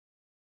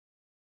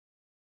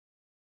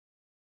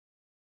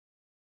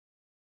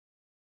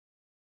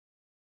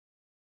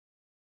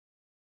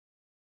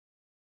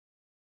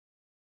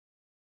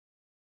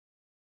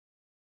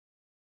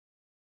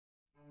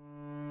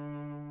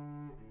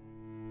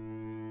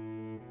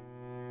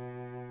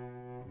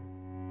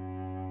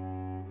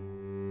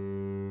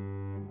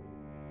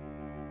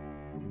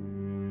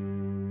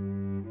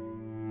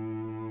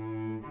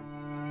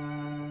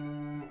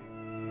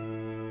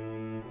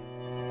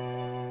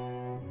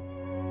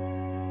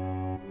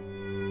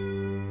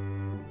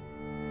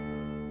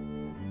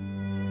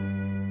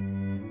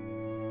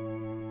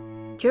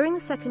During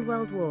the Second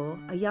World War,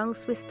 a young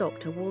Swiss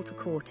doctor, Walter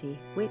Corti,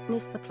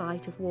 witnessed the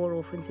plight of war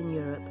orphans in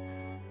Europe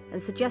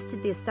and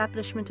suggested the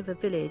establishment of a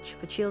village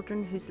for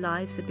children whose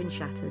lives had been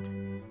shattered.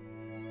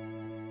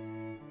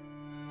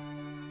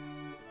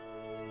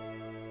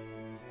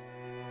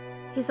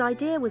 His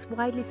idea was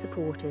widely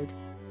supported,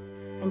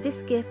 and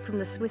this gift from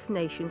the Swiss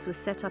nations was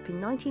set up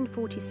in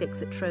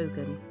 1946 at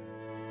Trogen.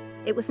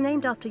 It was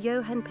named after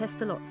Johann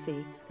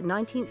Pestalozzi, the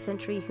 19th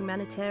century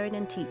humanitarian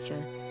and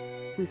teacher,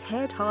 whose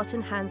head, heart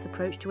and hands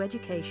approach to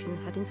education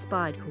had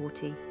inspired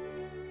Corti.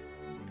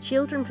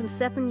 Children from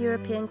 7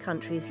 European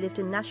countries lived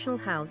in national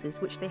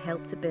houses which they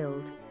helped to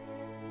build.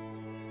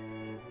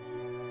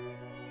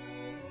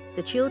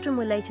 The children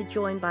were later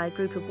joined by a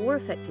group of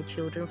war-affected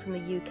children from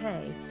the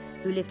UK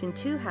who lived in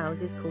 2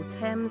 houses called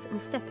Thames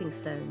and Stepping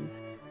Stones.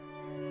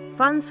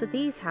 Funds for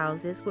these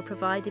houses were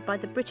provided by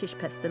the British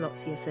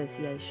Pestalozzi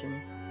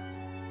Association.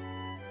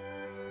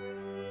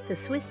 The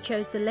Swiss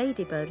chose the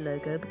ladybird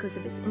logo because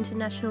of its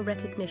international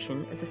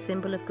recognition as a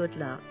symbol of good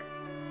luck.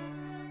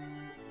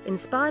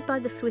 Inspired by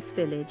the Swiss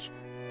village,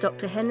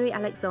 Dr. Henry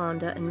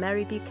Alexander and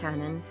Mary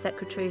Buchanan,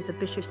 secretary of the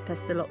British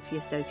Pestalozzi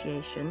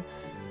Association,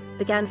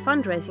 began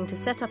fundraising to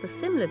set up a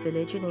similar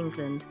village in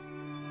England.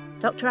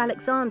 Dr.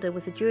 Alexander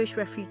was a Jewish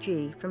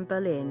refugee from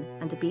Berlin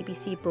and a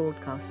BBC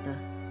broadcaster.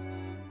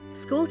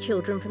 School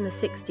children from the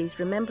 60s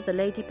remember the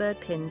ladybird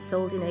pins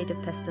sold in aid of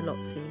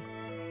Pestalozzi.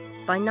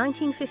 By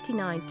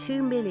 1959,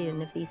 2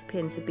 million of these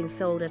pins had been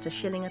sold at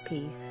 £1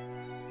 apiece.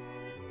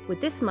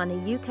 With this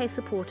money, UK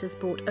supporters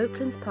bought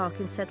Oaklands Park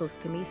in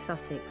Sedlescombe, East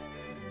Sussex,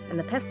 and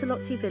the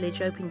Pestalozzi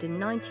village opened in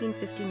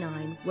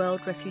 1959,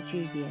 World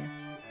Refugee Year.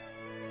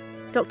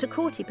 Dr.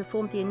 Corti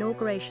performed the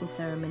inauguration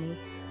ceremony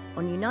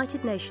on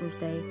United Nations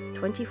Day,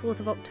 24th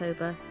of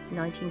October,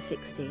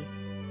 1960.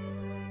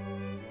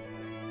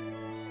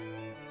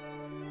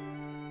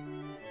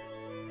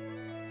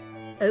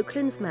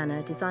 Oaklands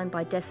Manor, designed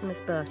by Decimus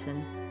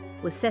Burton,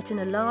 was set in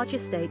a large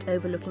estate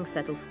overlooking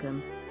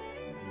Sedlescombe.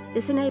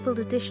 This enabled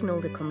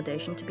additional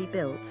accommodation to be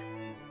built.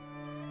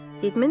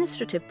 The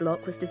administrative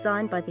block was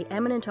designed by the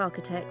eminent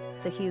architect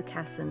Sir Hugh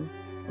Casson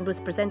and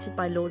was presented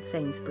by Lord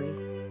Sainsbury.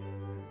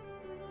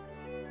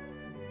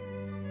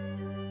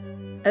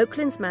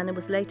 Oaklands Manor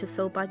was later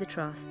sold by the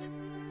Trust,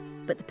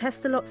 but the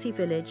Pestalozzi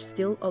village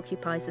still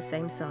occupies the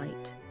same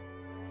site.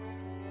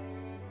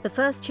 The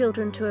first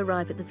children to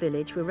arrive at the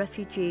village were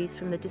refugees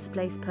from the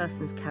displaced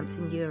persons camps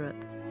in Europe.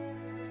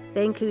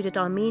 They included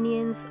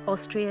Armenians,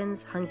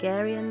 Austrians,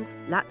 Hungarians,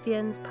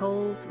 Latvians,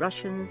 Poles,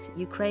 Russians,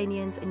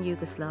 Ukrainians and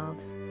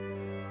Yugoslavs.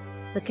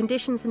 The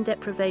conditions and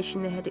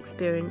deprivation they had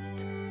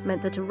experienced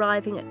meant that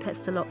arriving at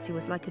Pestalozzi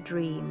was like a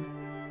dream.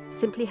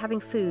 Simply having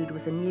food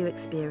was a new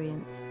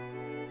experience.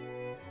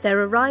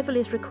 Their arrival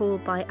is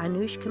recalled by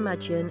Anush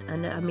Kamudjian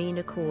and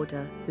Amina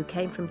Korda, who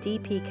came from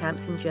DP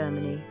camps in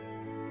Germany.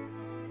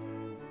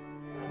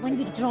 When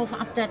we drove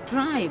up that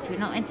drive,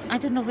 and I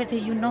don't know whether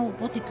you know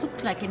what it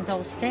looked like in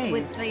those days.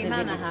 With the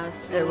manor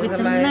house. It was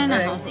With amazing. the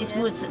manor house, it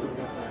was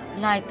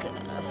like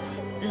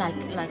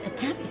a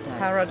paradise.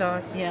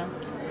 Paradise. Yeah,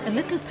 a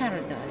little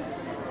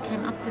paradise.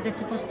 Came up to that.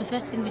 It was the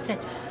first thing we said.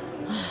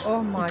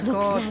 Oh my it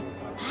God! looks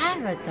like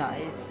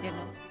paradise,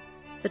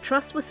 The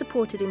trust was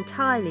supported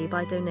entirely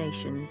by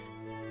donations.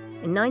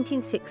 In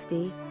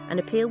 1960, an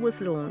appeal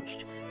was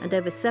launched, and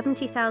over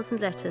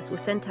 70,000 letters were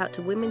sent out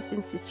to women's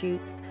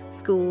institutes,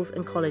 schools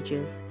and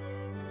colleges.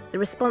 The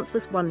response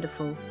was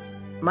wonderful.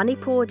 Money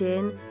poured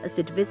in, as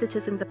did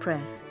visitors and the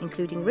press,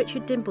 including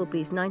Richard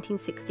Dimbleby's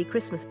 1960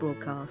 Christmas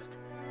broadcast.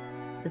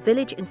 The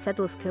village in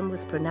Sedlescombe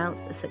was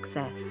pronounced a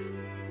success.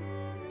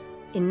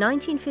 In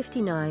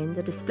 1959,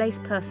 the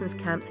displaced persons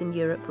camps in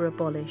Europe were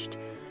abolished,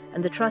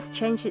 and the Trust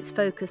changed its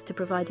focus to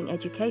providing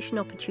education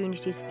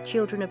opportunities for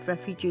children of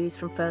refugees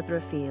from further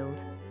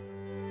afield.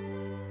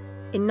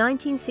 In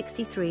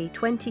 1963,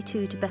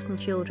 22 Tibetan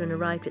children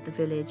arrived at the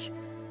village,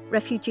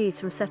 refugees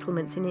from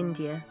settlements in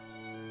India.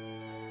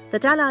 The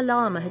Dalai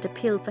Lama had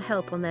appealed for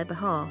help on their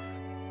behalf.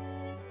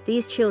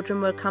 These children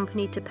were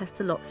accompanied to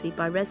Pestalozzi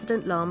by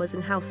resident lamas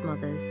and house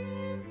mothers.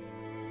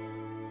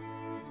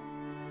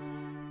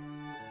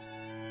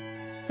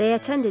 They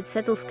attended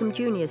Sedlescombe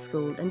Junior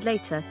School and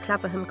later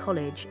Claverham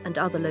College and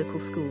other local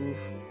schools.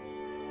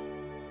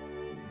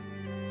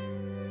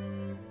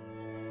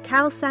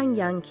 Kal Sang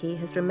Yankee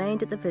has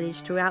remained at the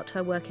village throughout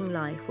her working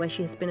life, where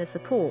she has been a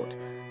support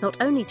not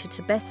only to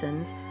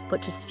Tibetans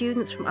but to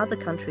students from other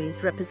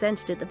countries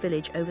represented at the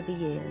village over the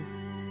years.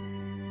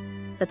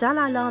 The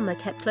Dalai Lama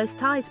kept close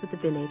ties with the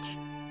village.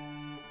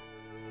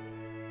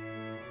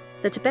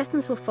 The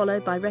Tibetans were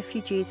followed by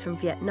refugees from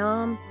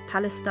Vietnam,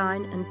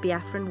 Palestine and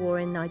Biafran War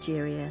in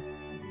Nigeria.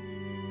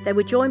 They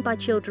were joined by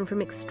children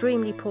from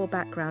extremely poor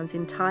backgrounds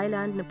in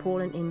Thailand, Nepal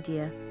and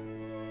India.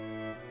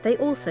 They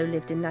also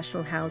lived in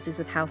national houses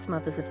with house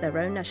mothers of their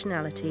own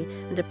nationality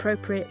and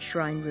appropriate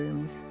shrine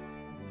rooms.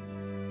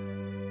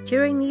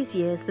 During these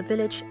years, the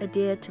village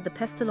adhered to the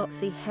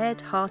Pestalozzi head,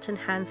 heart and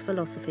hands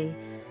philosophy,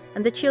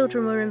 and the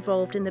children were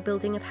involved in the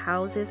building of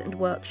houses and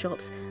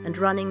workshops and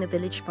running the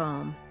village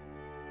farm.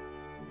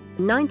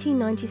 In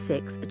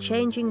 1996, a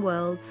changing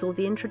world saw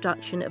the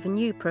introduction of a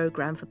new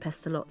programme for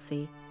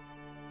Pestalozzi.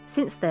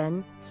 Since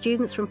then,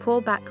 students from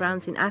poor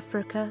backgrounds in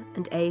Africa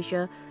and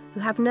Asia who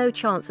have no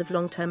chance of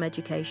long-term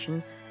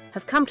education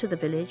have come to the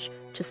village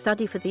to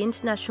study for the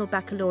International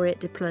Baccalaureate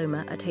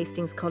Diploma at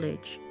Hastings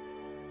College.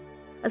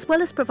 As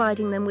well as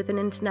providing them with an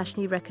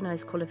internationally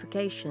recognised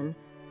qualification,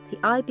 the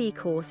IB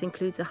course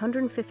includes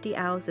 150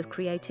 hours of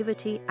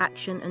creativity,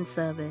 action and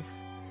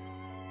service.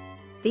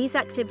 These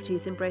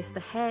activities embrace the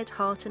head,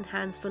 heart and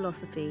hands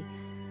philosophy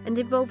and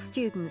involve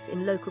students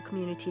in local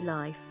community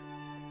life.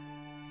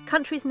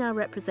 Countries now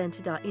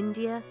represented are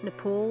India,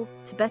 Nepal,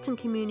 Tibetan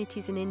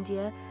communities in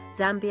India,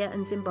 Zambia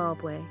and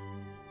Zimbabwe.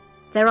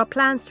 There are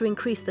plans to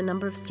increase the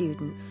number of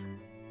students.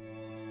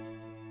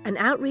 An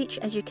outreach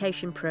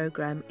education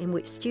programme in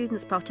which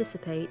students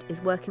participate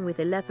is working with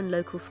 11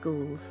 local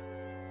schools.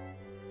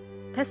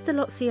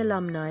 Pestalozzi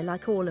alumni,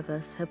 like all of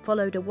us, have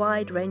followed a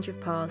wide range of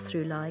paths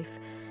through life,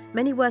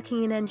 many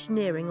working in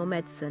engineering or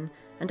medicine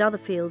and other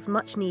fields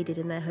much needed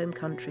in their home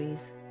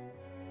countries.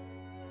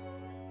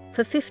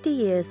 For 50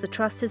 years, the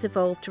Trust has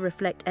evolved to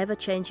reflect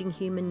ever-changing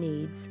human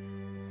needs,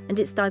 and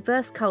its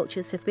diverse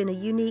cultures have been a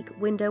unique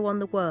window on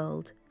the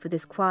world for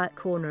this quiet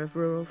corner of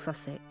rural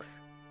Sussex.